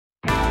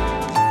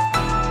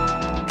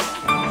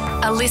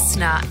A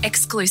listener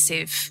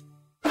exclusive.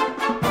 Little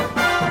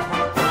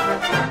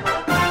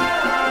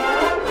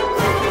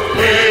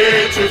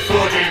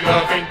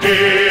footy-loving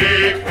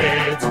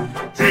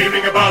dickheads,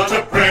 dreaming about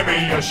a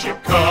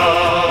Premiership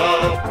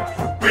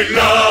Cup. We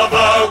love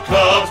our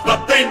clubs,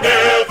 but they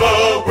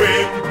never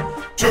win.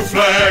 2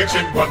 flags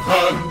in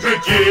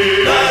 100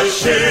 years. That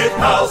shit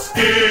house.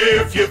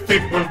 If you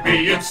think we'll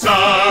be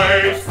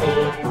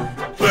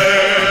insightful,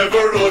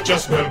 clever, or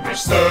just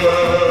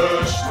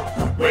well-researched,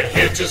 we're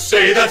here to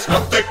say that's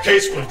not the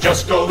case. We'll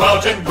just go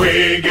out and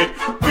wing it.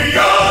 We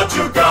are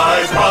 2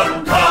 guys,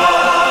 1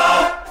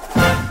 cup.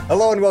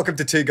 Hello and welcome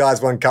to 2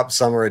 Guys, 1 Cup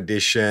Summer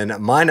Edition.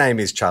 My name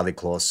is Charlie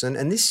Clausen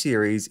and this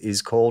series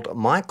is called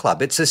My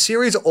Club. It's a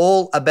series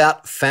all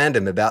about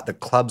fandom, about the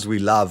clubs we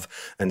love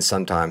and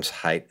sometimes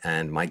hate.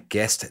 And my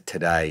guest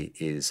today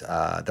is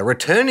the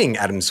returning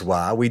Adam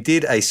Zwar. We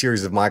did a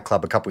series of My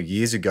Club a couple of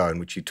years ago in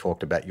which you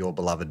talked about your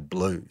beloved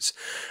Blues.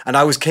 And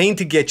I was keen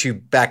to get you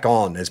back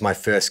on as my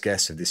first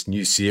guest of this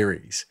new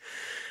series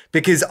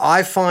because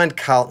I find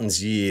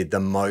Carlton's year the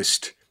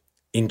most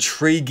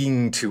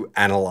intriguing to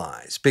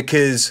analyse,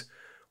 because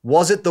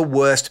was it the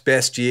worst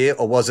best year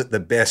or was it the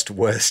best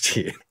worst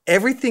year?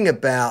 Everything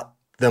about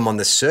them on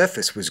the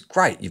surface was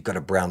great. You've got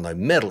a Brownlow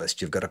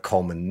medalist, you've got a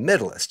Coleman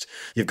medalist,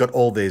 you've got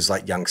all these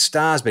like young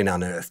stars being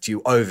unearthed,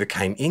 you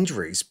overcame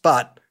injuries,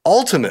 but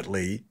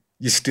ultimately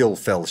you still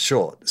fell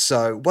short.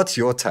 So what's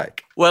your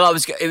take? Well, it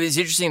was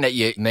interesting that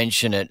you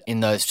mention it in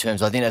those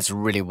terms. I think that's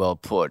really well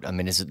put. I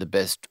mean, is it the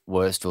best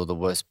worst or the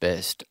worst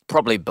best?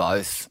 Probably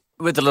both.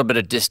 With a little bit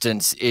of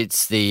distance,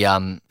 it's the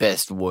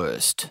best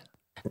worst.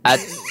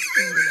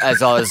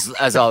 As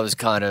I was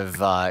kind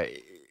of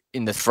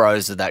in the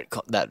throes of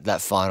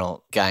that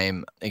final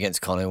game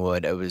against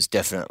Collingwood, it was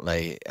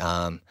definitely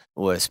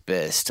worst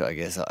best. I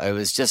guess that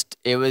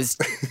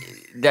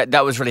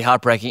was really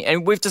heartbreaking.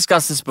 And we've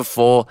discussed this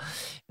before.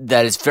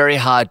 That it's very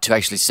hard to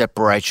actually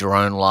separate your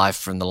own life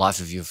from the life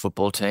of your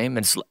football team.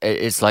 It's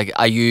like,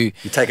 you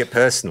take it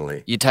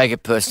personally. You take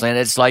it personally, and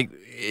it's like.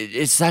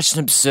 It's such an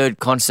absurd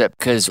concept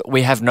because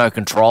we have no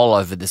control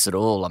over this at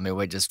all. I mean,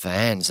 we're just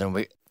fans,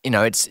 and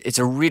it's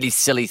a really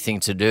silly thing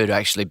to do to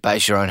actually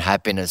base your own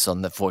happiness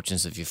on the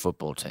fortunes of your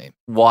football team.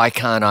 Why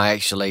can't I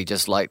actually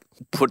just like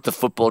put the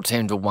football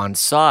team to one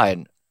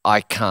side? I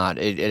can't.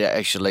 It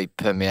actually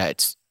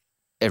permeates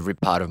every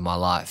part of my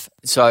life.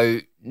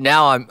 So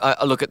now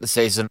I look at the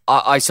season.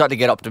 I start to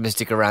get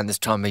optimistic around this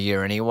time of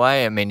year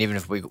anyway. I mean, even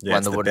if we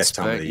won the wooden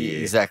spoon,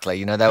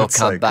 exactly. They'll come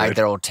so back. good.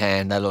 They're all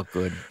tan. They look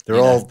good. They're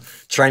all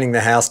training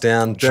the house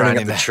down, burning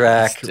up the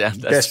track.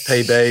 Best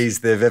PBs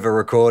they've ever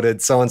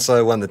recorded. So and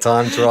so won the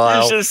time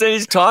trial. You should have seen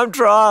his time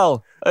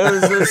trial.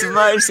 It was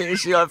amazing.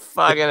 She's like,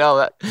 fucking hell,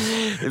 that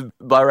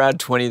by round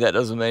 20, that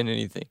doesn't mean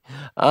anything.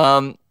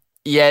 So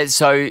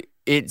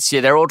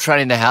they're all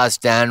training the house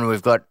down.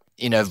 We've got.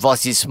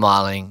 Vossi's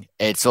smiling.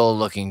 It's all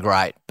looking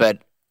great.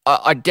 But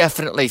I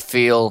definitely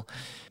feel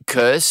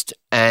cursed.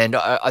 And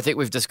I think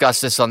we've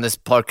discussed this on this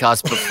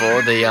podcast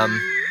before,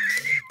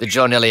 the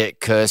John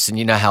Elliott curse. And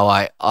you know how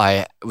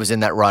I was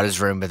in that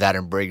writer's room with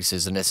Adam Briggs,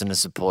 who's an Essendon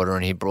supporter,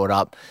 and he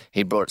brought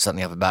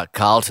something up about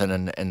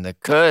Carlton and the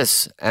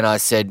curse. And I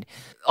said,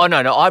 oh,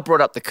 no, I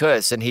brought up the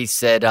curse. And he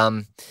said,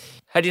 how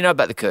do you know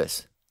about the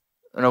curse?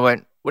 And I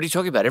went, what are you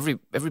talking about? Every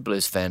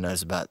Blues fan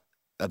knows about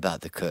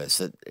the curse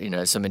that,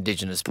 some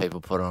Indigenous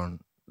people put on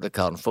the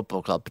Carlton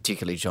Football Club,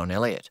 particularly John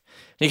Elliott.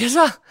 And he goes,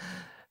 that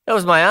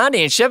was my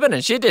auntie in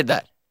Shepparton, she did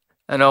that.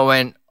 And I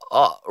went,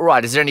 oh,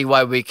 right, is there any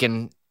way we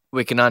can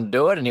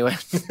undo it? And he went,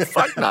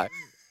 fuck no.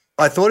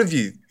 I thought of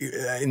you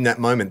in that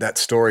moment, that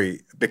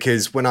story,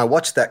 because when I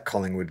watched that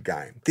Collingwood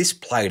game, this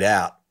played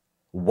out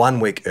 1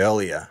 week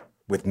earlier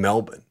with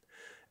Melbourne.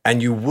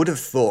 And you would have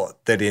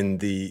thought that in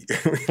the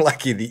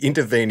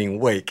intervening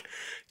week,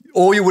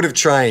 all you would have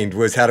trained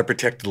was how to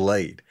protect the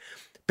lead.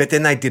 But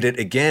then they did it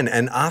again.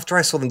 And after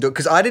I saw them do it,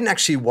 because I didn't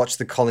actually watch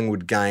the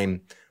Collingwood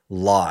game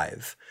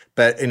live,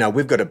 but,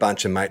 we've got a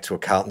bunch of mates who are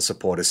Carlton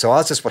supporters. So I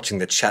was just watching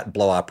the chat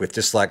blow up with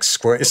just like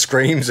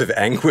screams of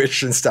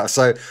anguish and stuff.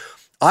 So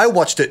I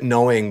watched it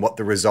knowing what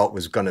the result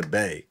was going to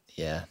be.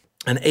 Yeah.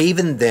 And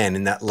even then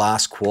in that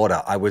last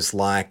quarter, I was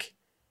like,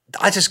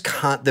 I just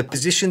can't, the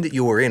position that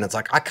you were in, it's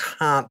like, I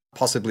can't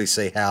possibly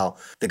see how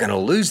they're going to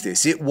lose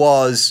this.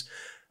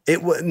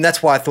 And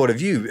that's why I thought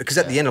of you, because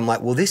at the end I'm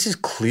like, well, this is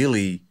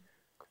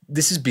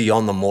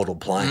beyond the mortal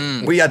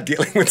plane. We are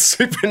dealing with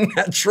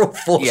supernatural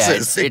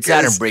forces. Yeah, it's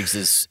Adam Briggs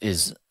it's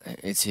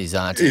his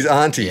auntie. His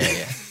auntie.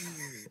 Yeah.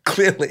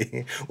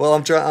 Clearly. Well,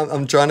 I'm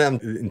trying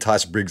to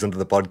entice Briggs onto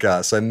the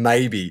podcast, so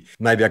maybe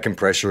I can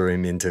pressure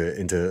him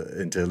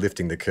into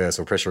lifting the curse,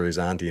 or pressure his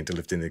auntie into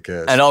lifting the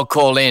curse. And I'll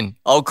call in.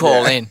 I'll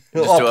play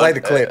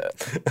the clip.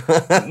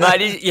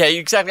 Mate, yeah,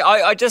 exactly.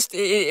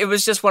 It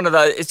was just one of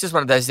those. It's just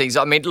one of those things.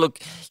 I mean, look,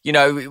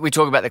 we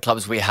talk about the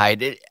clubs we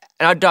hate.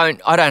 And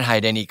I don't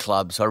hate any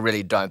clubs, I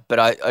really don't, but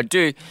I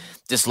do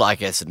dislike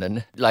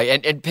Essendon.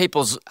 And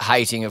people's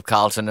hating of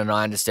Carlton, and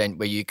I understand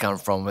where you come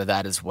from with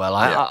that as well.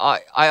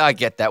 I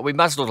get that. We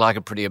must look like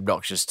a pretty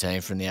obnoxious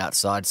team from the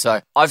outside.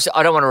 So I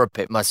don't want to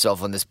repeat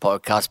myself on this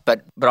podcast,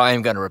 but I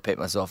am going to repeat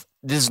myself.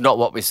 This is not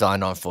what we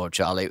signed on for,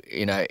 Charlie.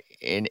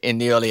 In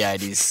the early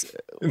 80s.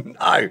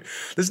 No,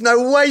 there's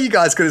no way you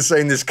guys could have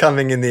seen this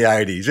coming in the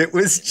 80s. It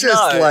was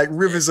just like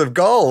rivers of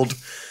gold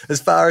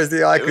as far as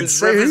the eye could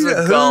see.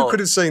 Who could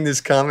have seen this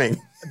coming?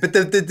 But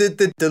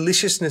the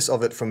deliciousness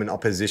of it from an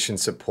opposition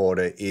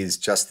supporter is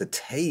just the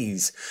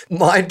tease.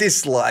 My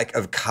dislike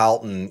of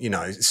Carlton,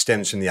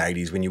 stems from the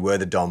 80s when you were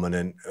the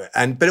dominant,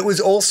 but it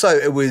was also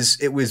it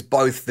was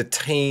both the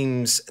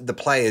teams, the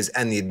players,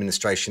 and the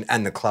administration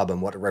and the club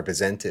and what it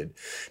represented.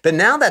 But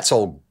now that's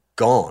all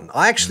gone.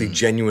 I actually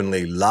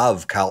genuinely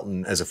love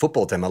Carlton as a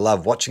football team. I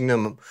love watching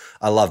them.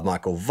 I love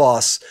Michael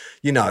Voss.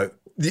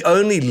 The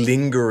only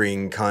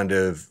lingering kind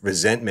of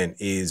resentment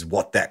is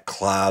what that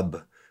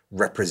club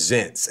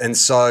represents. And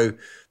so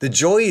the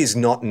joy is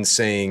not in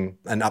seeing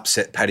an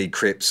upset Paddy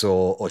Cripps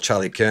or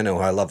Charlie Curnow,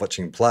 who I love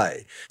watching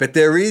play, but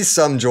there is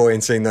some joy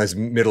in seeing those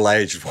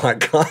middle-aged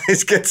white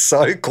guys get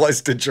so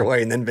close to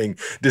joy and then being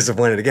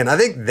disappointed again. I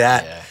think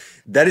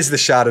that is the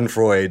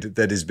schadenfreude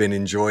that has been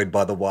enjoyed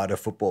by the wider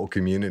football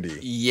community.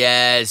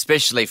 Yeah,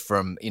 especially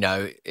from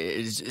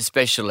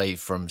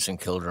St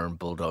Kilda and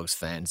Bulldogs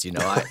fans.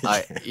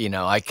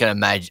 I can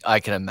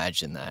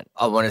imagine that.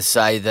 I want to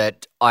say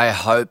that I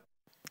hope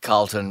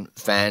Carlton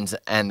fans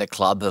and the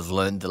club have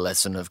learned the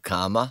lesson of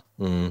karma.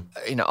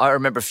 I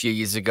remember a few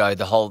years ago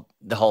the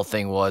whole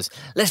thing was,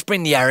 let's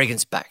bring the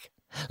arrogance back.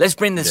 Let's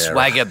bring the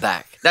swagger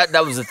back.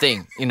 That was the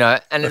thing,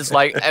 and it's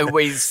like, and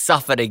we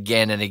suffered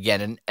again and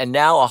again. And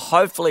now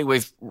hopefully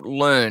we've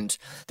learned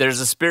there's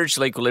a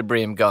spiritual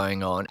equilibrium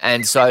going on.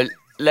 And so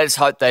let's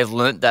hope they've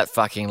learned that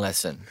fucking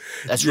lesson.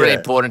 That's really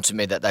important to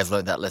me that they've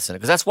learned that lesson,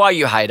 because that's why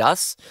you hate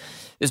us,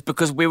 is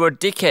because we were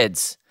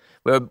dickheads.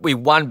 We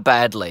won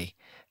badly.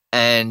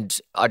 And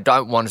I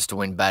don't want us to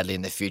win badly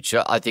in the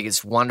future. I think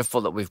it's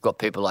wonderful that we've got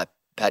people like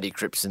Paddy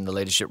Cripps in the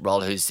leadership role,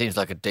 who seems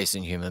like a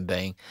decent human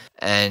being,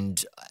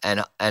 and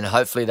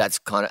hopefully that's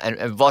kind of, and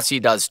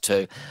Vossi does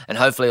too, and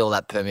hopefully all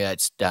that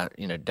permeates down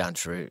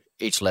through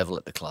each level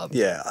at the club.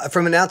 Yeah,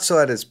 from an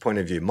outsider's point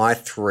of view, my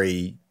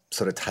three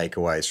sort of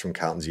takeaways from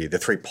Carlton's year, the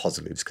three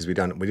positives, because we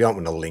don't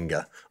want to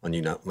linger on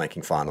you not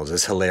making finals,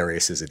 as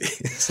hilarious as it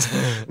is.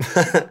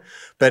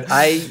 But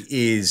A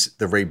is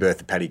the rebirth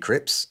of Paddy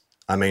Cripps.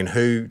 I mean,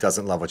 who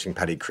doesn't love watching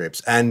Paddy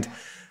Cripps? And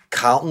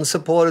Carlton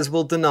supporters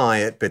will deny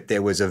it, but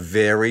there was a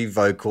very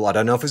vocal, I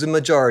don't know if it was a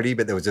majority,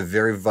 but there was a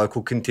very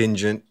vocal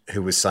contingent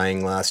who was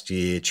saying last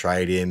year,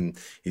 trade him,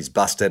 he's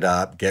busted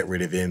up, get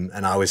rid of him.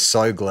 And I was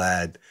so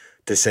glad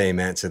to see him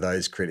answer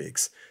those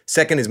critics.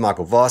 Second is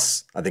Michael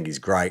Voss. I think he's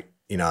great.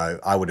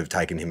 I would have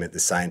taken him at the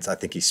Saints. I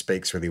think he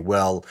speaks really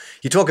well.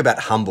 You talk about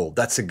humble.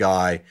 That's a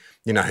guy,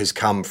 who's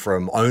come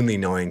from only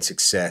knowing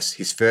success.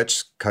 His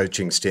first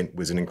coaching stint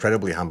was an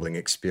incredibly humbling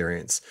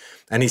experience.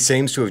 And he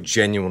seems to have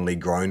genuinely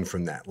grown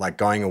from that, like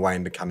going away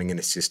and becoming an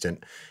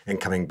assistant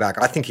and coming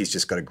back. I think he's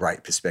just got a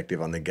great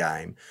perspective on the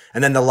game.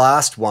 And then the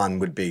last one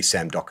would be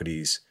Sam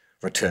Doherty's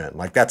return.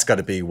 Like, that's got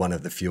to be one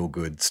of the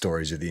feel-good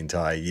stories of the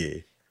entire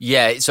year.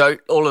 Yeah, so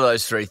all of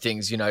those three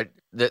things,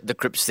 the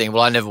Cripps thing,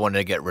 well, I never wanted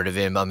to get rid of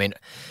him. I mean,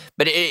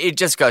 but it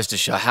just goes to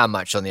show how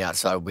much on the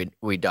outside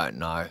we don't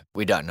know.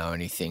 We don't know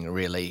anything,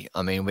 really.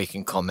 I mean, we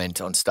can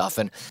comment on stuff,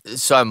 and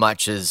so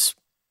much as,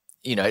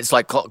 it's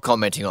like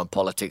commenting on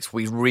politics.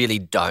 We really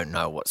don't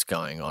know what's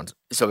going on.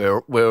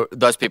 So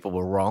those people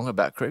were wrong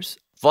about Cripps.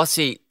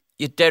 Vossi,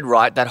 you're dead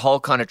right. That whole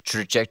kind of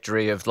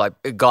trajectory of like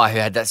a guy who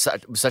had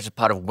such a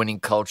part of winning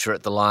culture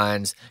at the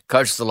Lions,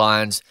 coached the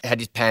Lions, had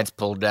his pants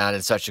pulled down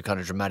in such a kind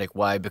of dramatic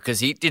way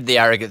because he did the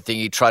arrogant thing.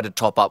 He tried to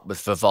top up with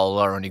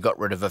Favola and he got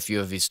rid of a few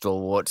of his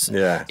stalwarts.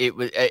 Yeah. It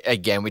was,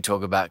 again, we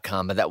talk about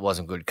karma. That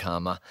wasn't good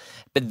karma.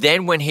 But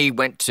then when he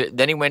went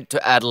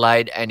to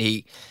Adelaide and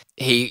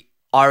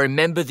I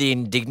remember the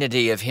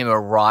indignity of him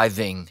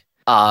arriving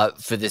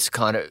for this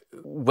kind of,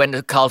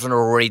 when Carlton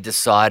already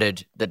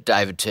decided that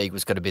David Teague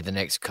was going to be the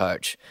next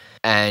coach,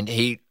 and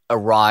he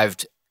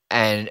arrived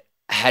and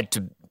had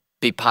to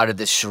be part of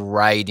this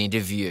charade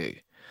interview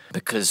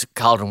because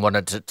Carlton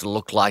wanted to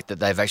look like that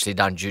they've actually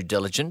done due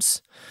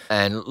diligence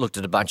and looked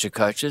at a bunch of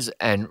coaches,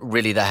 and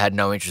really they had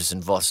no interest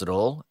in Voss at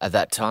all at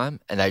that time,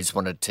 and they just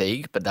wanted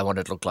Teague, but they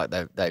wanted to look like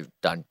they've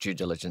done due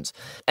diligence.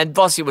 And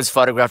Vossi was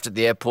photographed at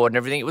the airport and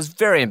everything. It was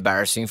very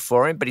embarrassing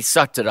for him, but he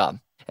sucked it up.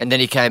 And then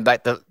he came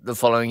back the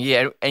following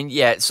year. And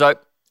yeah, so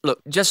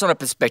look, just on a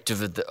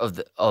perspective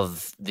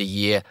of the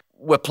year,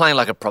 we're playing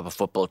like a proper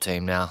football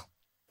team now.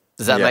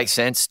 Does that make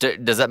sense?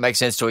 Does that make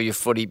sense to all you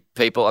footy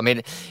people? I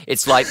mean,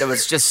 it's like there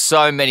was just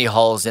so many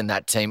holes in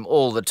that team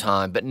all the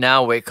time. But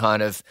now we're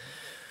kind of,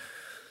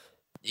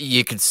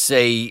 you could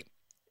see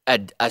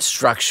a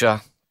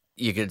structure.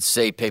 You could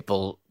see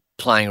people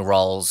playing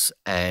roles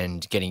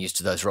and getting used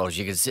to those roles.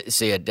 You could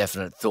see a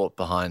definite thought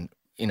behind,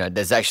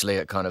 there's actually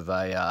a kind of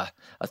a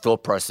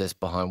thought process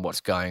behind what's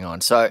going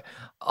on. So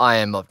I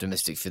am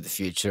optimistic for the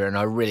future, and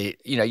I really,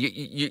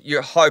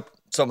 you hope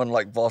someone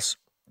like Voss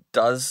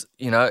does.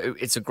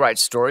 It's a great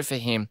story for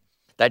him.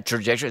 That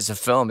trajectory, it's a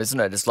film, isn't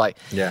it? It's like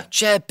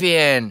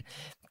champion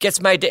gets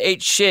made to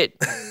eat shit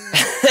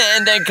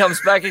and then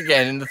comes back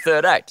again in the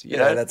third act. You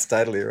know, that's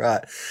totally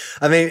right.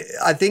 I mean,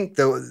 I think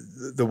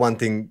the one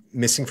thing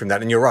missing from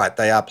that, and you're right,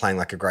 they are playing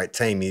like a great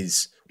team,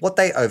 is what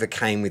they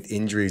overcame with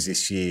injuries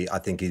this year, I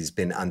think has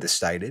been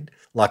understated,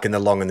 like in the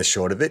long and the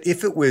short of it.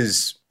 If it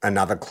was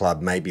another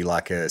club, maybe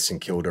like a St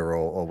Kilda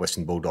or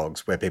Western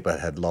Bulldogs, where people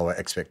had lower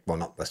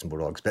not Western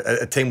Bulldogs, but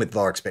a team with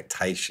lower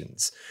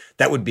expectations,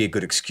 that would be a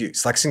good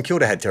excuse. Like St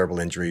Kilda had terrible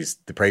injuries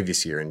the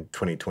previous year in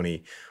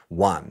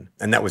 2021,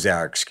 and that was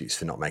our excuse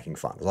for not making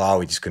finals. Oh,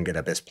 we just couldn't get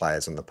our best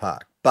players on the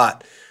park.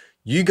 But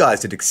you guys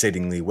did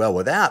exceedingly well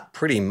without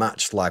pretty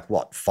much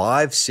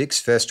 5, 6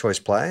 first choice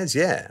players,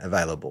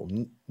 available.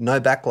 No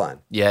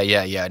backline.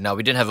 Yeah. No,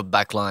 we didn't have a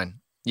backline.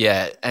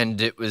 Yeah,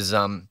 and it was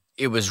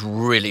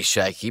really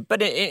shaky.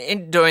 But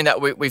in doing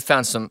that, we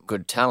found some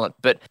good talent.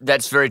 But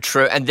that's very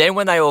true. And then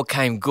when they all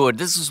came good,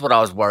 this is what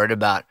I was worried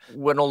about.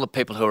 When all the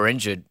people who were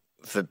injured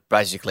for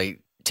basically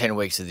 10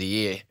 weeks of the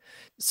year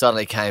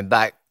suddenly came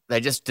back, they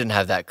just didn't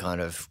have that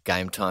kind of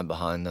game time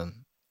behind them.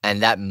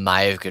 And that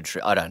may have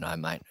contributed, I don't know,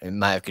 mate. It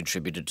may have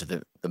contributed to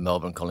the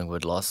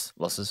Melbourne-Collingwood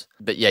losses.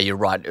 But yeah, you're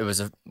right. We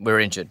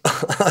were injured.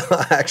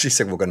 I actually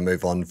said we're going to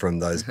move on from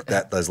those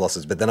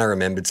losses. But then I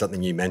remembered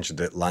something you mentioned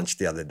at lunch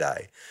the other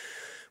day,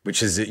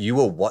 which is that you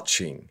were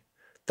watching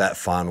that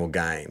final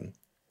game,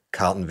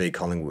 Carlton v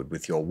Collingwood,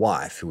 with your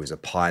wife, who was a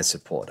Pies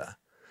supporter.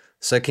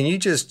 So can you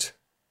just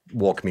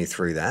walk me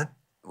through that?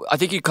 I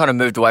think you kind of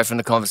moved away from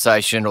the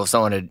conversation, or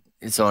someone would.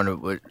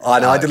 I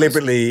know. I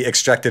deliberately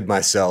extracted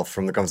myself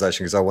from the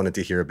conversation because I wanted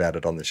to hear about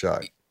it on the show.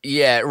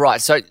 Yeah,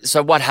 right. So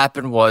what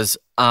happened was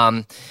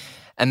Amanda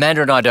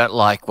and I don't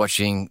like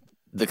watching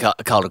the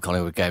Carlton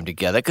Collingwood game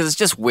together because it's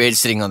just weird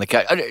sitting on the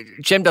couch.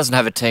 Jem doesn't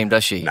have a team,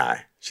 does she? No,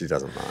 she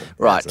doesn't mind.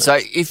 Right. So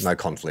if no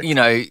conflict,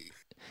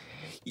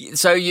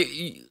 so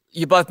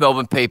you're both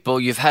Melbourne people.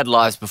 You've had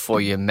lives before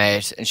you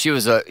met, and she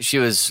was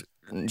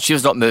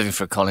not moving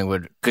for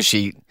Collingwood because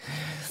she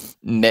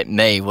met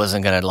me,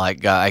 wasn't going to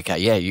go, okay,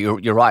 yeah,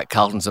 you're right,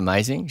 Carlton's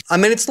amazing. I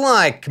mean, it's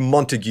like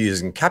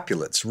Montagues and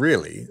Capulets,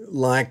 really.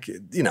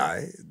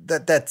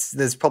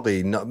 There's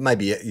probably not,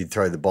 maybe you'd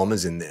throw the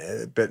Bombers in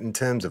there, but in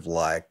terms of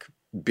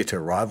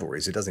bitter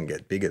rivalries, it doesn't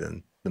get bigger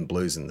than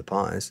Blues and the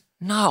Pies.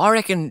 No, I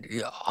reckon,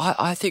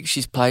 I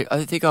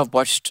think I've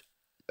watched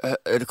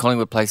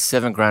Collingwood play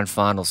 7 grand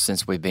finals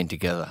since we've been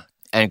together.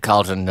 And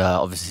Carlton,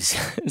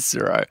 obviously,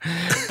 0.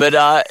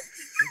 But,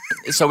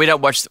 so we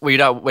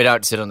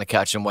don't sit on the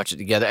couch and watch it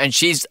together. And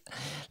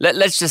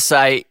let's just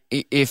say,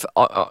 if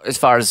as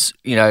far as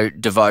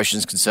devotion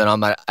is concerned,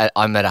 I'm at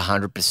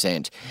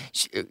 100%.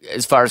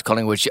 As far as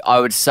Collingwood, I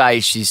would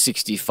say she's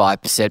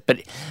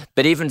 65%.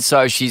 But even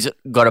so, she's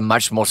got a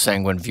much more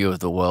sanguine view of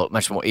the world,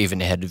 much more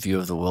even-headed view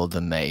of the world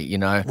than me.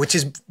 Which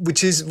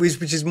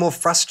is more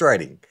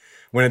frustrating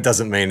when it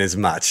doesn't mean as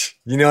much.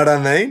 You know what I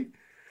mean?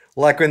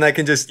 Like when they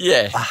can just,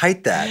 I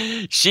hate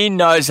that. She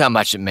knows how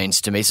much it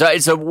means to me. So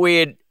it's a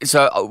weird,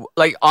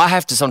 I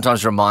have to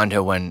sometimes remind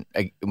her when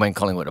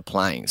Collingwood are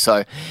playing.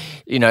 So,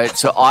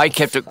 so I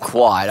kept it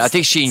quiet. I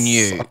think she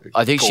knew. So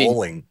I think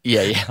galling.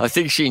 I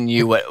think she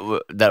knew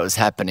that was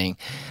happening.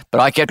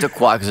 But I kept it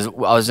quiet because I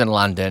was in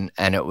London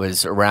and it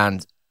was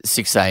around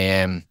 6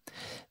 a.m.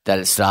 that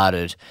it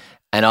started.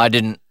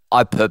 And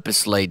I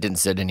purposely didn't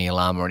set any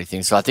alarm or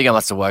anything. So I think I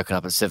must have woken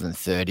up at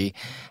 7:30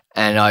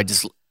 and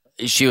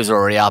she was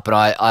already up, and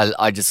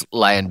I just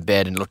lay in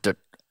bed and looked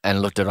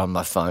at on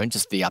my phone,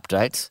 just the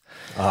updates.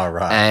 Oh,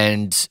 right.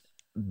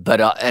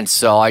 And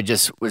so I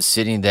just was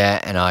sitting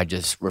there, and I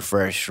just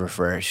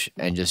refresh,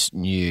 and just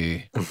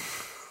knew,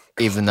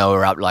 even though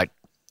we're up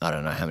I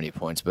don't know how many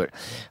points, but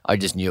I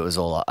just knew it was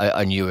all.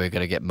 I knew we were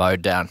going to get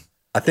mowed down.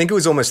 I think it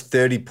was almost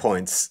 30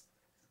 points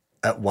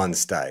at one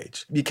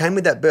stage. You came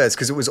with that burst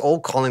because it was all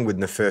Collingwood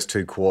in the first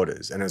 2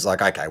 quarters. And it was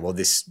like, okay, well,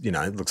 this,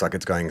 looks like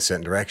it's going a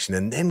certain direction.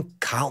 And then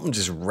Carlton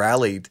just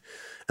rallied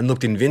and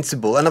looked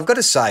invincible. And I've got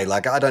to say,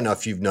 I don't know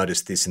if you've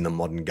noticed this in the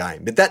modern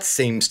game, but that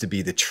seems to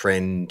be the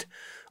trend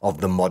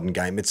of the modern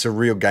game. It's a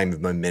real game of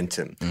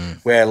momentum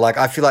where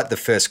I feel like the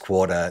first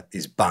quarter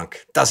is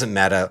bunk. Doesn't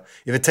matter.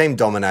 If a team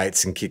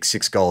dominates and kicks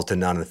 6 goals to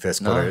none in the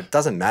first quarter, it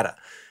doesn't matter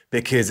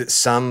because at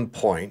some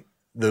point,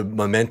 the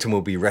momentum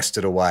will be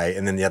wrested away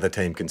and then the other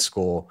team can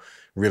score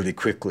really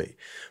quickly.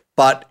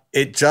 But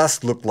it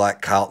just looked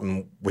like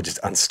Carlton were just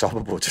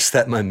unstoppable, just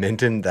that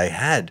momentum they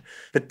had.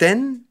 But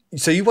then,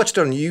 so you watched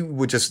it and you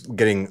were just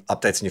getting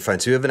updates on your phone,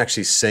 so you haven't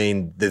actually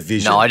seen the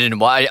vision. No, I didn't.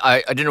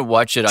 I didn't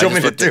watch it. Do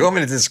you want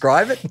me to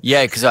describe it?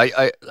 Yeah, because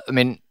I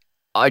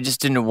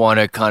just didn't want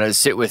to kind of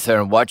sit with her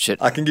and watch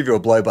it. I can give you a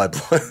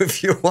blow-by-blow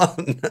if you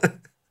want.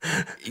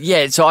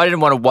 Yeah, so I didn't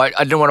want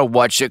to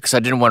watch it because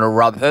I didn't want to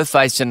rub her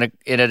face in it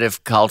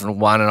if Carlton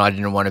won, and I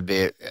didn't want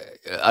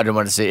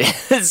to see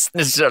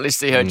necessarily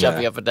see her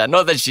jumping up and down.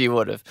 Not that she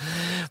would have,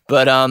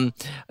 but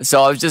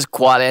so I was just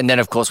quiet. And then,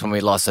 of course, when we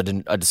lost,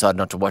 I decided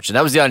not to watch it.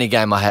 That was the only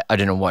game I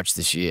didn't watch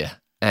this year.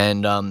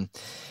 and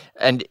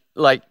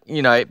like,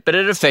 you know, but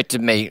it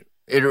affected me.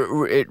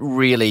 It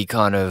really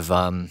kind of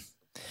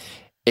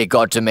it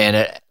got to me,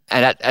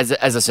 as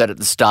I said at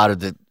the start of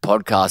the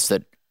podcast,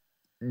 that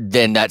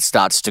then that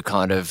starts to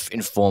kind of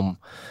inform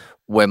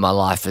where my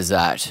life is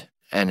at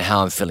and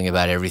how I'm feeling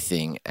about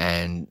everything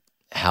and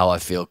how I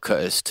feel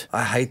cursed.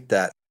 I hate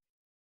that.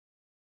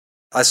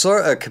 I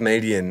saw a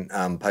comedian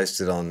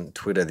posted on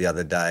Twitter the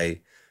other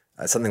day,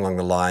 something along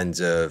the lines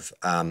of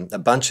a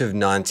bunch of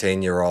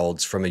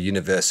 19-year-olds from a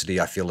university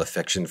I feel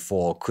affection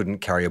for couldn't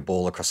carry a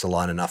ball across the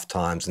line enough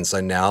times, and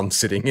so now I'm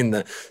sitting in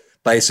the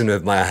basement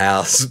of my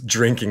house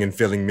drinking and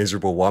feeling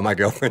miserable while my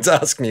girlfriend's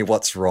asking me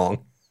what's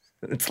wrong.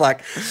 It's like,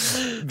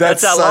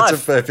 that's such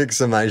life. A perfect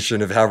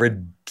summation of how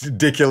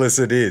ridiculous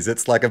it is.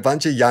 It's like a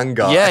bunch of young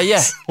guys.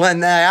 Yeah.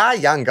 When they are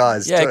young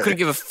guys. Yeah, too. couldn't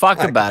give a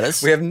fuck about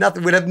us. We'd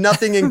have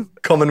nothing in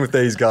common with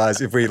these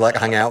guys if we like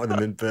hung out with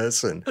them in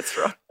person. That's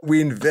right. We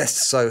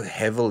invest so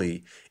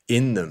heavily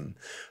in them.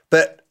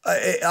 But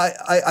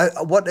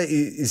what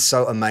is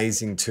so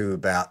amazing too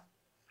about,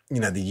 you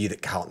know, the year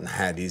that Carlton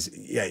had is,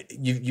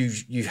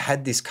 you've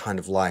had this kind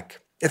of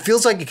like, it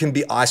feels like it can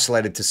be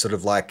isolated to sort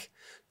of like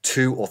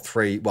two or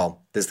three.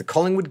 Well, there's the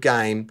Collingwood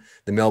game,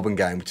 the Melbourne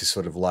game, which is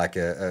sort of like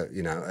a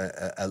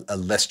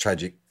less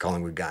tragic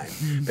Collingwood game.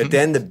 But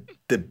then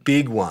the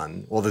big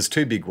one, well, there's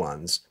two big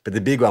ones, but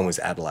the big one was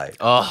Adelaide.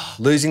 Oh.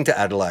 Losing to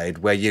Adelaide,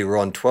 where you were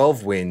on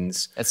 12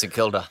 wins. At St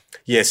Kilda.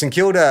 Yeah, St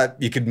Kilda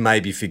you could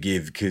maybe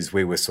forgive because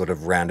we were sort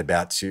of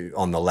roundabouts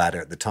on the ladder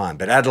at the time.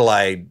 But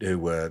Adelaide, who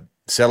were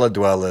cellar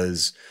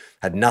dwellers,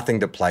 had nothing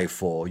to play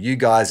for. You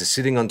guys are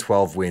sitting on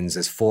 12 wins.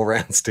 There's 4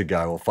 rounds to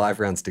go or 5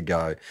 rounds to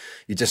go.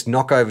 You just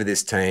knock over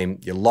this team.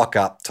 You lock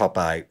up top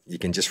 8. You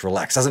can just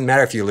relax. Doesn't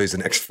matter if you lose the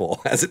next 4,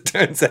 as it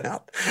turns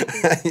out.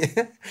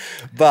 Yeah.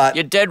 But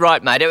you're dead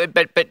right, mate.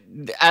 But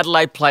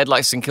Adelaide played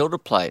like St Kilda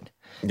played.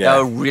 Yeah.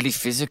 They were really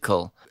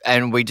physical,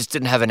 and we just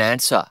didn't have an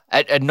answer.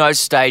 At no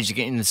stage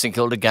in the St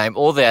Kilda game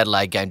or the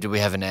Adelaide game did we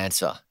have an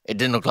answer. It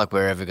didn't look like we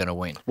were ever going to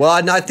win.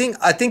 Well, no, I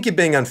think you're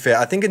being unfair.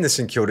 I think in the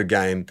St Kilda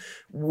game,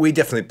 we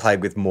definitely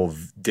played with more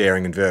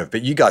daring and verve,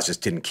 but you guys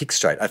just didn't kick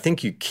straight. I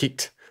think you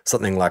kicked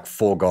something like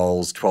 4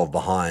 goals, 12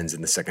 behinds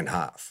in the second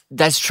half.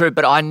 That's true,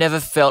 but I never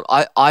felt –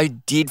 I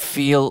did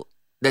feel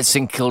that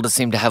St Kilda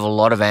seemed to have a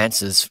lot of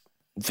answers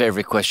for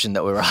every question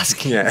that we were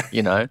asking,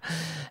 you know,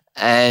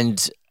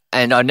 and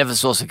I never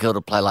saw St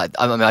Kilda play like –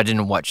 I mean, I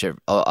didn't watch it.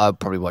 I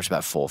probably watched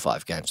about 4 or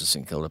 5 games of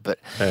St Kilda,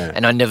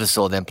 and I never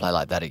saw them play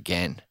like that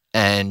again.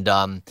 And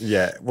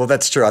yeah, well,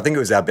 that's true. I think it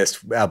was our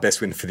best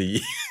win for the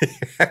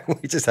year.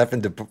 We just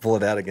happened to pull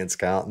it out against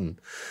Carlton.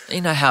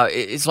 You know how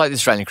it's like the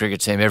Australian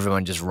cricket team.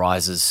 Everyone just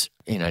rises.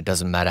 You know, it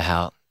doesn't matter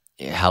how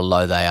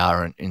low they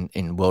are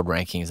in world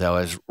rankings. They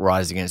always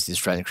rise against the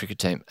Australian cricket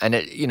team. And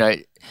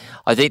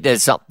I think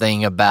there's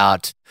something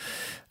about.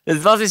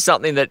 There's obviously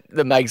something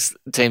that makes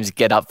teams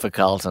get up for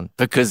Carlton,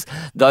 because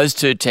those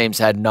two teams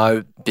had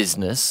no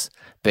business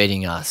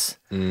beating us,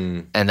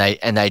 and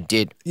they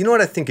did. You know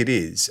what I think it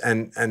is,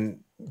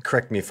 and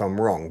correct me if I'm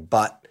wrong,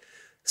 but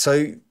so,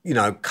 you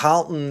know,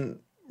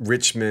 Carlton,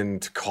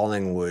 Richmond,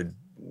 Collingwood,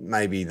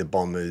 maybe the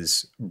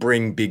Bombers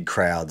bring big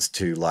crowds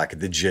to like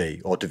the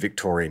G or to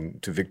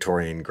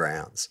Victorian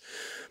grounds,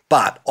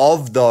 but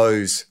of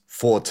those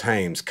 4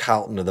 teams,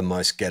 Carlton are the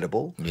most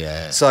gettable.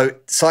 Yeah. So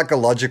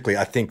psychologically,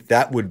 I think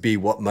that would be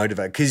what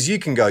motivates, because you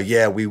can go,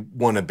 yeah, we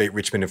want to beat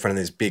Richmond in front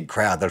of this big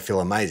crowd. They'll feel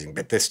amazing,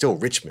 but they're still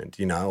Richmond,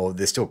 you know, or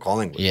they're still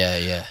Collingwood.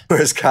 Yeah.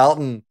 Whereas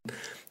Carlton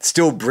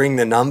still bring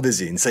the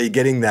numbers in. So you're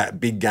getting that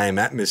big game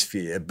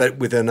atmosphere, but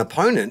with an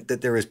opponent that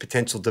there is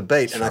potential to beat.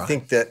 That's and right. I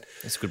think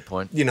that's a good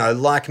point. You know,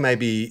 like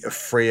maybe a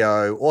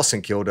Freo or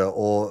St Kilda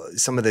or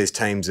some of these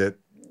teams that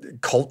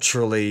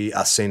culturally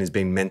are seen as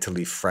being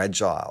mentally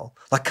fragile.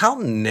 Like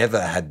Carlton never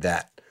had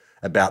that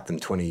about them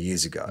 20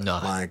 years ago.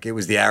 No. Like it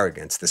was the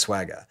arrogance, the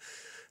swagger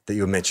that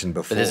you mentioned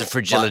before. But there's a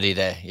fragility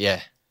there,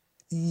 yeah.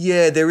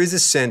 Yeah, there is a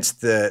sense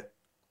that,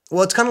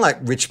 well, it's kind of like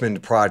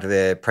Richmond prior to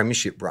their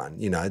premiership run,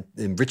 you know,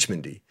 in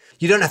Richmondy.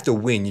 You don't have to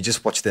win, you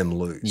just watch them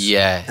lose.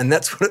 Yeah. And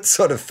that's what it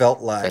sort of felt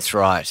like. That's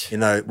right. You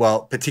know,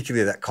 well,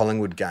 particularly that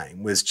Collingwood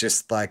game was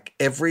just like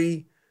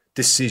every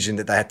decision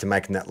that they had to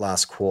make in that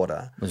last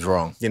quarter was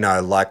wrong. You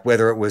know, like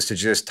whether it was to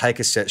just take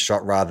a set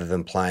shot rather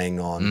than playing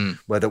on,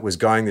 whether it was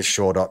going the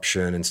short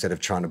option instead of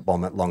trying to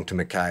bomb it long to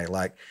McKay.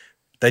 Like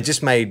they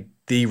just made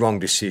the wrong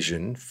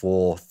decision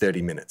for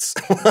 30 minutes.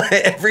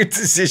 Every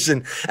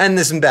decision. And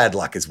there's some bad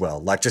luck as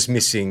well, like just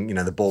missing, you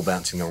know, the ball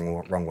bouncing the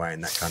wrong way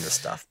and that kind of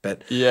stuff.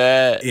 But,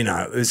 yeah, you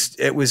know,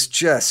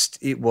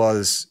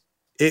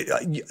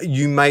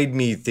 you made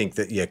me think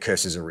that, yeah,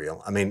 curses are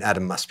real. I mean,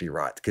 Adam must be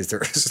right, because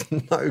there is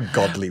no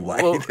godly way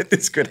that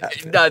this could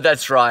happen. No,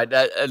 that's right.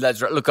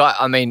 That's right. Look,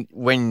 I mean,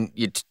 when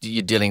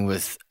you're dealing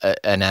with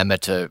an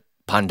amateur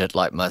pundit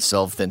like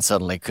myself, then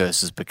suddenly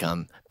curses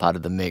become part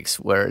of the mix,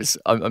 whereas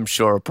I'm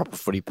sure a proper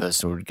footy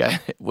person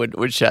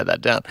would shout that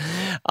down.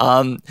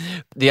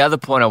 The other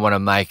point I want to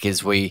make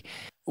is we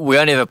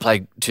only ever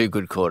played 2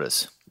 good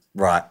quarters.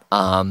 Right,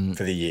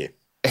 for the year.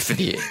 For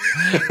the year.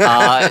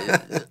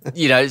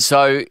 You know,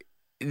 so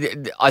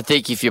I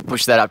think if you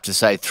push that up to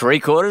say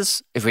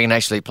 3/4, if we can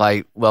actually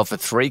play well for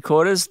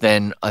 3/4,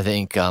 then I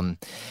think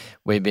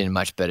we'd be in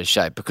much better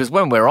shape. Because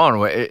when we're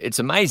on, it's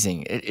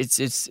amazing.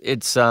 It's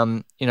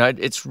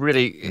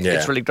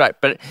really great.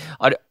 But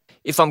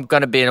if I'm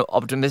going to be an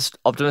optimist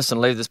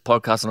and leave this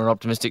podcast on an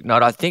optimistic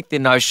note, I think the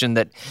notion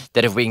that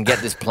if we can get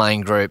this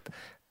playing group,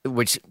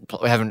 which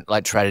we haven't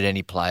traded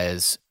any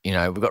players,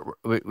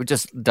 we've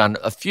just done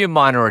a few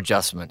minor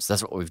adjustments.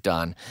 That's what we've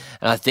done,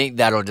 and I think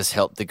that'll just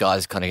help the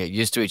guys kind of get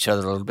used to each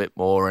other a little bit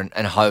more,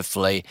 and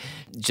hopefully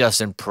just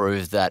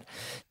improve the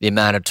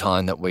amount of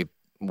time that we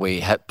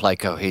play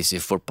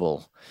cohesive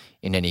football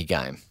in any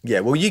game. Yeah,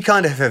 well, you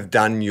kind of have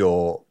done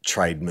your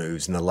trade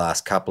moves in the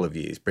last couple of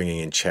years, bringing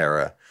in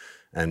Chera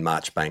and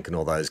Marchbank and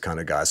all those kind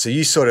of guys. So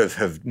you sort of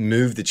have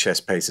moved the chess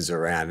pieces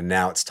around, and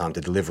now it's time to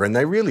deliver. And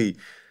they really,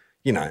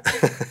 I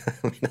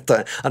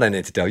don't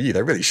need to tell you,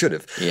 they really should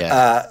have.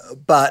 Yeah.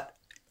 But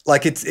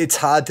it's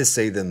hard to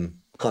see them.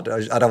 I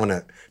don't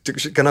want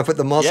to. Can I put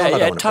the Moz on? I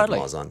don't want to totally.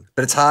 put the Moz on.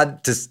 But it's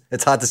hard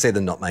to see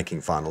them not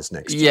making finals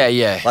next year.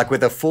 Yeah.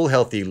 With a full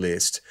healthy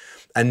list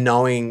and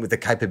knowing with the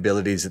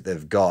capabilities that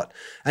they've got.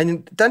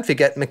 And don't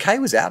forget, McKay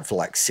was out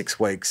for 6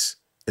 weeks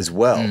as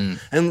well.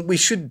 And we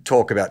should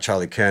talk about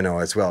Charlie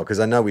Curnow as well, because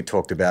I know we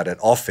talked about it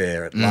off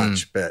air at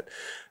lunch, but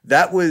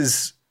that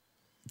was,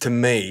 to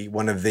me,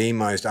 one of the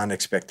most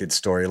unexpected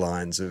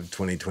storylines of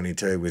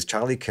 2022 was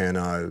Charlie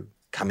Curnow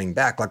coming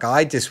back.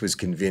 I just was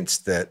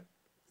convinced that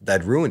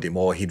they'd ruined him,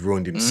 or he'd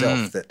ruined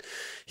himself, that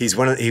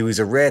he was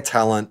a rare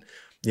talent,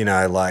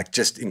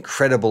 just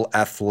incredible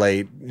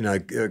athlete,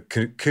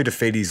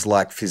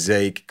 Koutafidis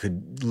physique,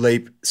 could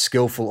leap,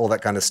 skillful, all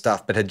that kind of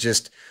stuff, but had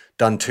just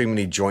done too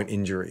many joint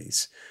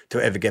injuries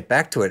to ever get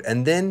back to it.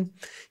 And then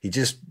he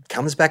just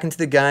comes back into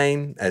the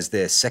game as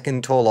their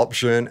second tall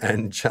option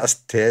and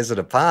just tears it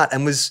apart,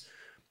 and was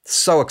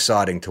so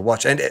exciting to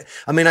watch. And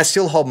I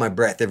still hold my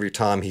breath every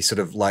time he sort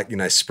of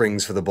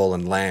springs for the ball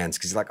and lands,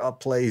 because he's like, oh,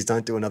 please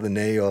don't do another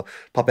knee or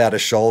pop out a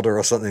shoulder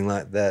or something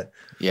like that.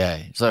 Yeah,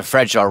 he's a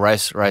fragile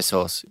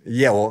racehorse.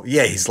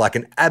 Yeah, he's like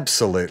an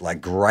absolute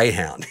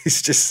greyhound.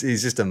 He's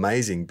just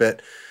amazing.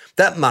 But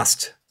that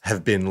must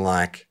have been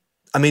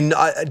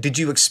did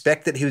you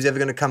expect that he was ever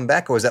going to come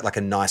back, or was that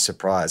a nice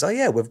surprise? Oh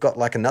yeah, we've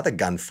got another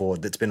gun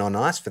forward that's been on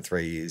ice for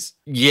 3 years.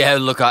 Yeah,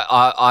 look,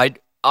 I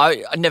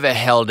never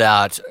held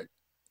out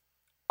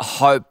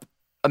hope.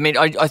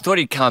 I thought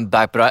he'd come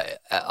back,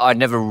 but I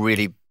never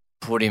really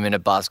put him in a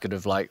basket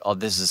of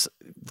this is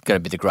going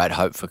to be the great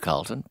hope for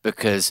Carlton,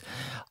 because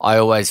I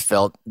always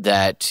felt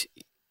that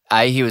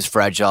A, he was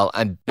fragile,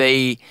 and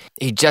B,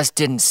 he just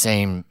didn't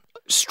seem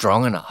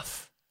strong enough.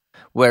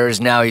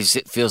 Whereas now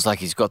it feels like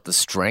he's got the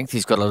strength.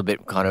 He's got a little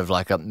bit kind of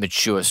a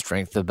mature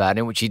strength about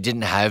him, which he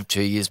didn't have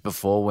 2 years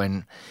before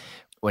when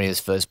he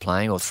was first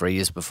playing, or 3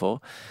 years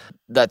before.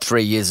 That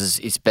 3 years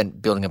he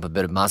spent building up a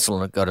bit of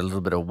muscle and got a little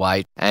bit of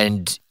weight,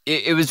 and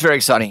it was very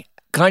exciting.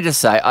 Can I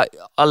just say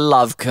I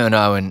love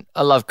Curnow and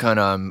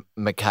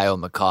McKay or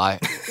Mackay.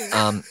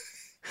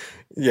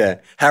 Yeah,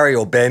 Harry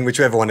or Ben,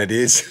 whichever one it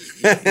is.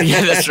 Yeah,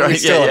 that's right.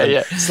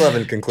 Still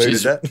haven't concluded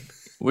that.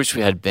 Wish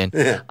we had Ben.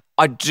 Yeah.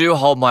 I do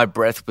hold my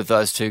breath with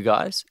those two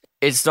guys.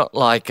 It's not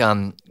like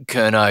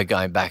Curnow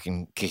going back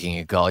and kicking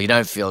a goal. You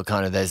don't feel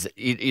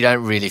you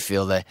don't really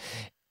feel that.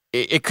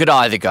 It could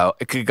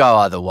go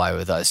either way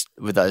with those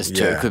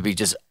two. Yeah. It could be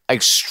just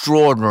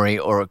extraordinary,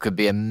 or it could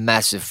be a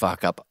massive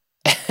fuck up.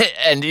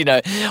 And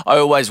I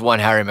always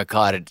want Harry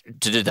Mackay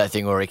to do that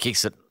thing where he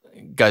kicks it,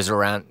 goes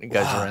around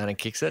and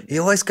kicks it. He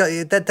always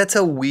got that's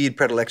a weird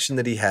predilection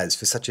that he has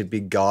for such a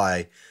big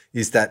guy.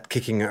 Is that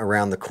kicking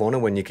around the corner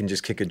when you can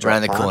just kick a drop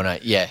around the corner?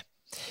 Yeah.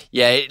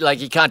 Yeah,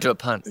 he can't do a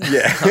punt.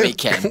 Yeah. He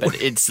can, but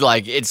it's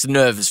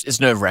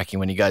nerve wracking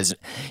when he's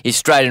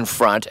straight in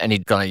front and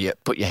he's going to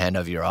put your hand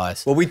over your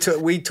eyes. Well, we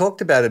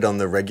talked about it on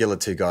the regular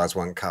Two Guys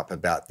One Cup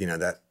about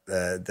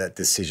that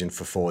decision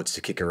for forwards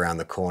to kick around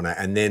the corner,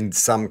 and then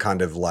some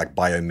kind of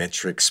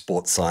biometric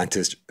sports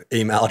scientist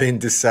emailed in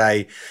to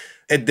say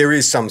there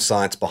is some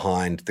science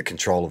behind the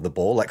control of the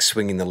ball,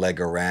 swinging the leg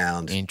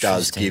around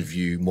does give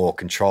you more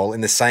control.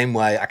 In the same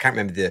way, I can't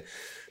remember the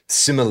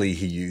simile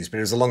he used, but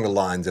it was along the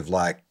lines of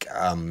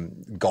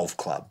golf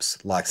clubs,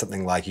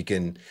 something you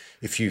can,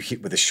 if you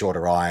hit with a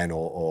shorter iron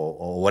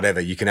or whatever,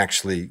 you can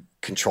actually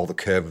control the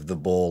curve of the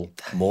ball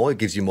more. It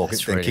gives you more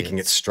than kicking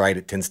it straight.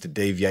 It tends to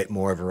deviate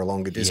more over a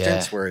longer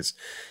distance. Yeah. Whereas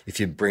if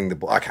you bring the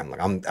ball,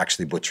 I'm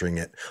actually butchering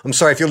it. I'm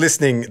sorry if you're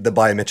listening, the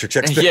biometrics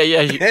expert.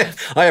 Yeah.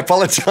 I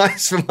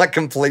apologize for my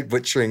complete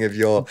butchering of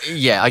your.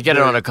 Yeah, I get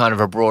it on a kind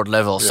of a broad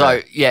level.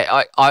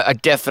 Yeah. So I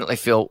definitely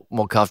feel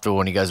more comfortable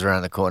when he goes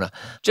around the corner.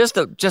 Just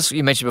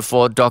you mentioned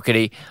before,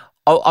 Doherty.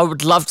 I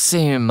would love to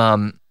see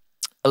him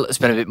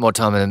spend a bit more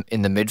time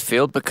in the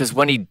midfield, because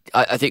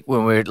I think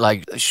when we're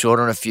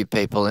short on a few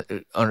people,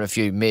 on a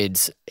few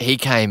mids, he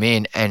came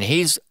in and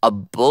he's a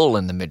bull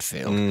in the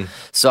midfield.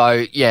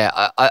 So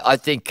yeah, I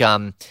think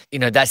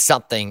that's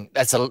something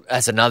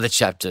that's another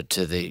chapter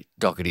to the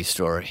Doherty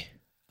story.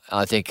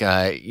 I think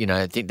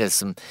I think there's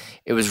some.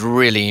 It was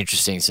really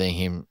interesting seeing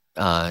him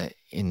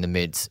in the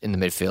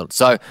midfield.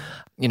 So,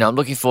 I'm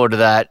looking forward to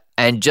that,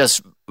 and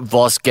just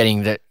Voss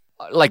getting that.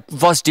 Like,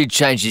 Voss did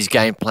change his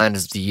game plan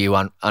as the year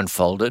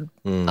unfolded.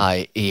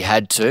 He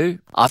had to.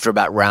 After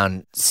about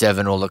round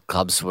 7, all the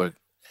clubs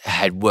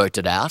had worked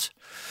it out,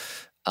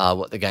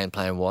 what the game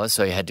plan was,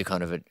 so he had to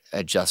kind of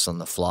adjust on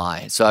the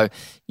fly. So,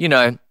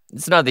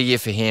 it's another year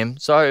for him.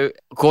 So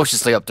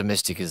cautiously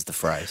optimistic is the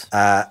phrase.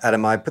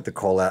 Adam, I put the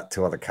call out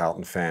to other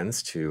Carlton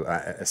fans to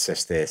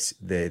assess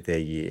their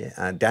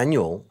year.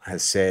 Daniel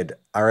has said,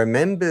 I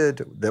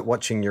remembered that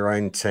watching your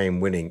own team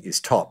winning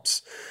is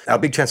tops. Our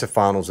big chance of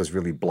finals was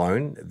really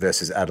blown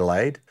versus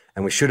Adelaide,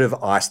 and we should have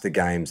iced the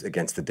games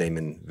against the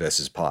Demon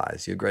versus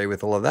Pies. You agree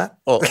with all of that?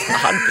 Oh,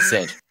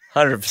 100%.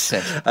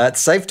 100%.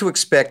 It's safe to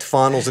expect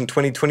finals in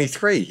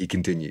 2023, he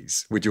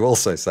continues. Would you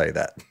also say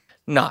that?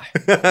 No,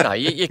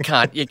 you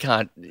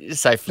can't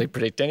safely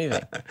predict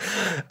anything.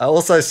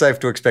 Also safe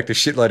to expect a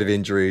shitload of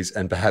injuries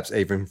and perhaps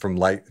even from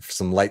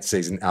some late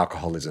season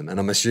alcoholism. And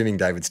I'm assuming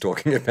David's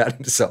talking about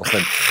himself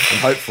and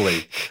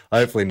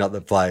hopefully not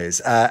the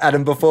players.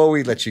 Adam, before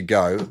we let you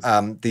go,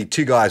 the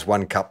 2 Guys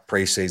 1 Cup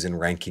preseason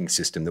ranking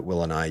system that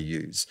Will and I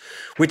use,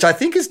 which I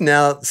think has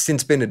now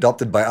since been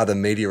adopted by other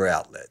media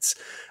outlets.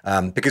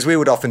 Because we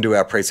would often do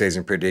our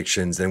preseason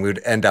predictions and we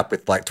would end up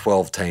with like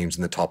 12 teams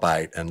in the top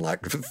 8 and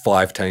like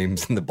 5 teams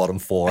in the bottom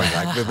 4 and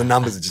like the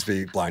numbers would just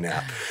be blown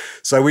out.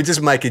 So we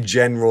just make a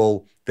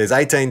general, there's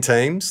 18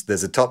 teams,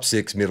 there's a top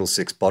 6, middle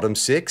 6, bottom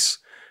 6.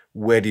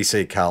 Where do you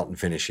see Carlton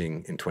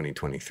finishing in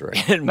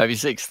 2023? Maybe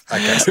 6th.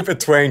 Okay, so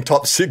between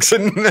top 6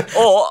 and...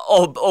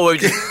 or we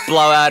just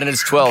blow out and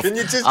it's 12. Can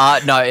you just...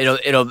 No,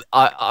 it'll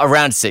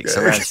around 6,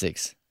 around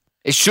 6.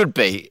 It should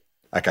be.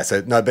 Okay,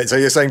 so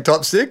you're saying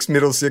top 6,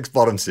 middle 6,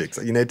 bottom 6.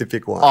 You need to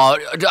pick one. Oh,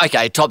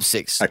 okay, top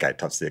 6. Okay,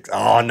 top 6.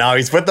 Oh, no,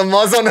 he's put the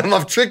moz on him.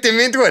 I've tricked him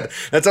into it.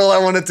 That's all I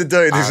wanted to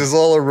do. This is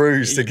all a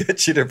ruse to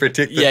get you to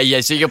predict it.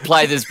 Yeah, so you can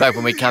play this back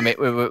when we come in,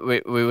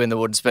 we win the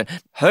wooden spoon.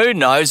 Who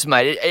knows,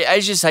 mate?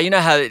 As you say,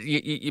 how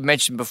you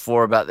mentioned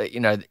before about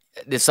that,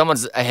 if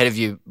someone's ahead of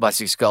you by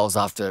 6 goals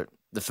after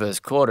the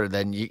first quarter,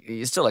 then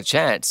you're still a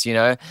chance,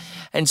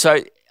 And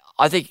so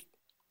I think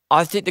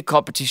the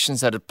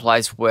competition's at a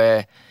place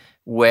where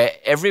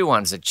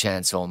everyone's a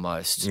chance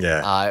almost.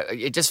 Yeah.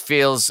 It just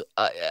feels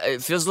a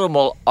little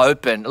more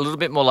open, a little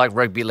bit more like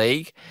rugby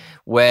league,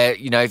 where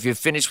if you're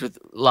finished with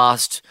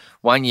last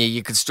one year,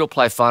 you could still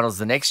play finals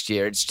the next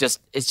year. It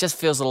just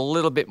feels a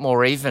little bit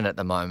more even at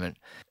the moment.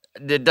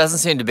 There doesn't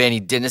seem to be any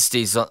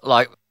dynasties.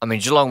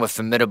 Geelong were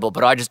formidable,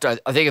 but I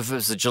think if it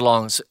was the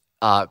Geelong's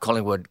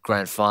Collingwood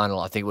grand final,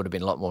 I think it would have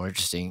been a lot more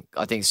interesting.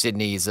 I think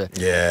Sydney is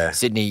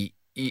Sydney.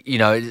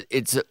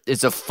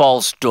 It's a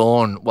false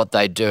dawn what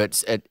they do at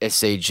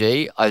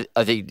SCG.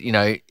 I think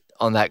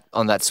on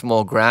that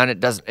small ground,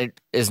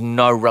 there's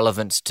no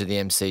relevance to the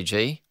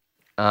MCG.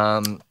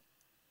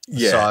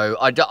 So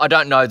I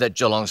don't know that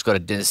Geelong's got a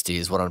dynasty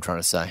is what I'm trying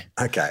to say.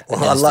 Okay.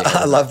 Well,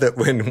 I love that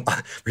when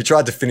we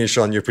tried to finish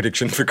on your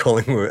prediction for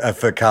Collingwood,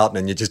 for Carlton,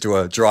 and you just do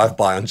a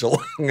drive-by on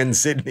Geelong and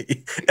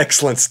Sydney.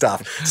 Excellent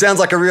stuff. Sounds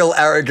like a real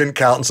arrogant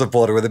Carlton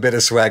supporter with a bit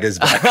of swagger's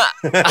back.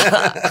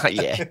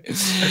 Yeah.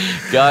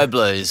 Go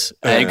Blues.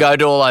 And go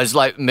to all those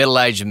like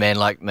middle-aged men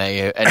like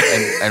me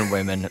and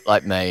women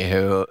like me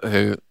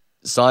who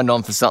signed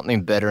on for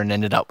something better and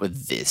ended up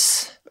with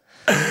this.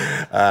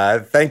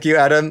 Thank you,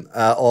 Adam.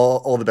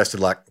 All the best of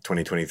luck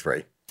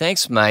 2023.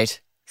 Thanks, mate.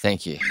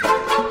 Thank you.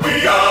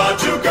 We are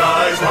 2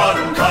 Guys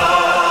 1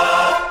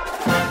 Cup.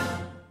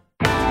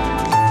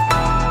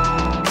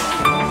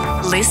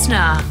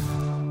 Listener.